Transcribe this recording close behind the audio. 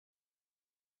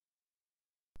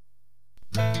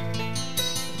Hit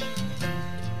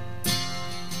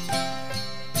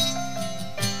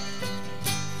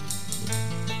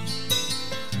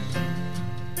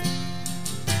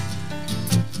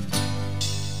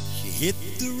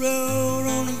the road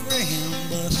on a Greyhound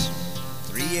bus,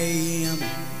 3 a.m.,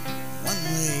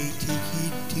 one-way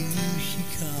ticket to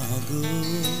Chicago.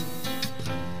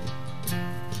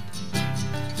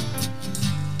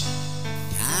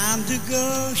 Time to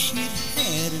go, she'd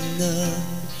had enough,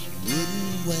 she wouldn't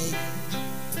wait,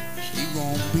 she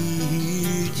won't be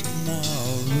here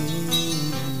tomorrow.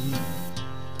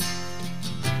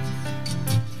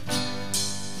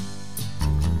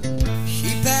 She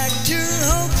packed her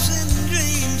hopes and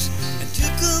dreams and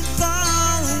took them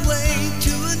far away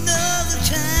to another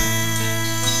town.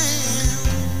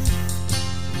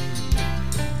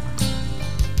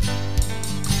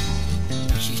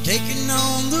 She's taking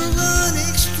on the run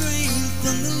extreme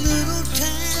from the little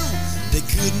town that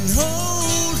couldn't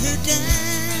hold her down.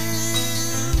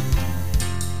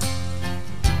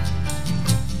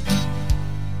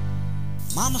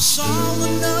 Mama saw the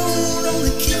note on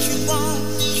the kitchen wall.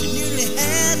 She nearly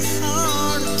had a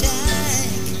heart attack.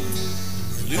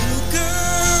 Her little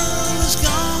girl has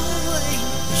gone away.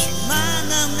 She might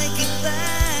not make it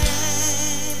back.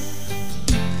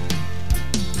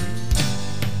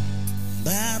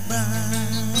 Bye-bye.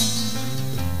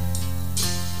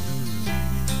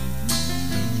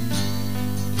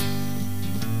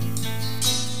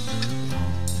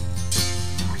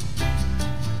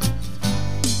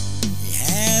 He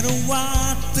had a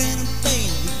wife and a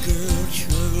baby girl,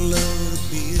 truck load of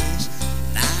bills,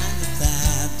 9 to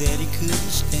 5 that he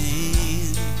couldn't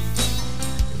stand.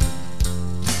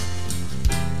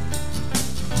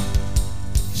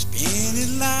 He spent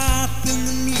his life in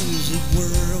the music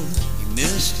world. He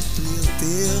missed the thrill,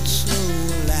 felt so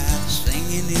alive,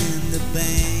 singing in the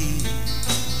band.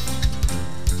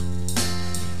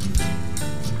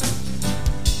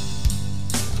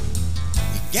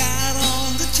 He got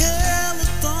on the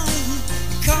telephone,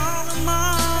 called them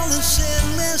all and said,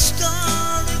 let's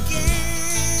start again.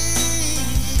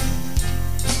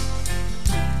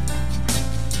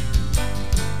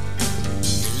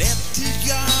 He left his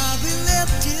job, he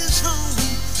left his home,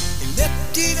 he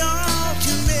left it all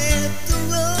to let the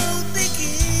road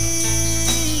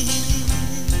begin.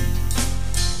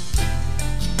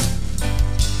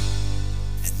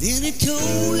 And then he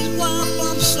told his wife,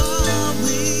 I'm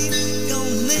sorry,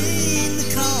 don't mean to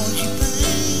cause you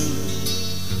pain.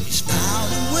 He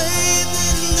smiled and waved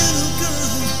at a little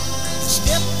girl and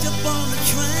stepped up on the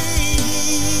train.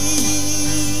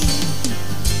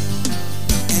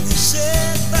 And he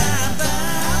said bye-bye.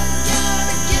 I've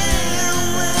gotta get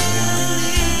away, I'm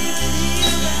leaving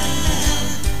here right now.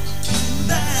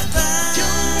 Bye-bye.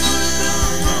 Don't wanna go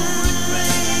home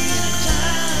regretting a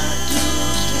tired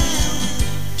tourist town.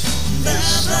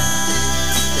 Bye-bye.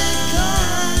 They're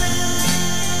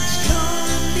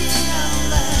calling me out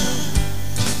loud.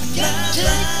 Gotta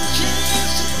take the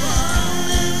chance to fall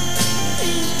in.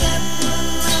 Is that what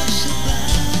life's about?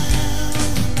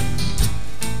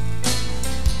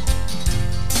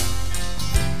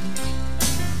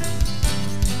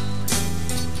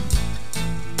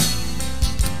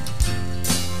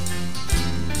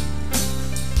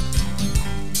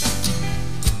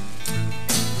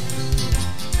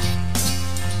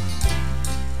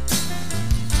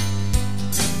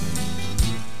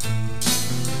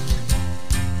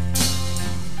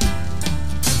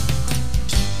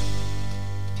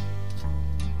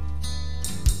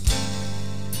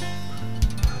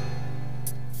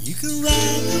 You can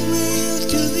ride the rail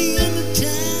to the end of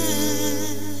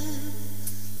time,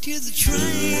 till the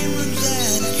train runs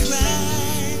out of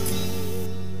track.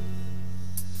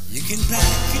 You can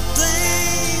pack your things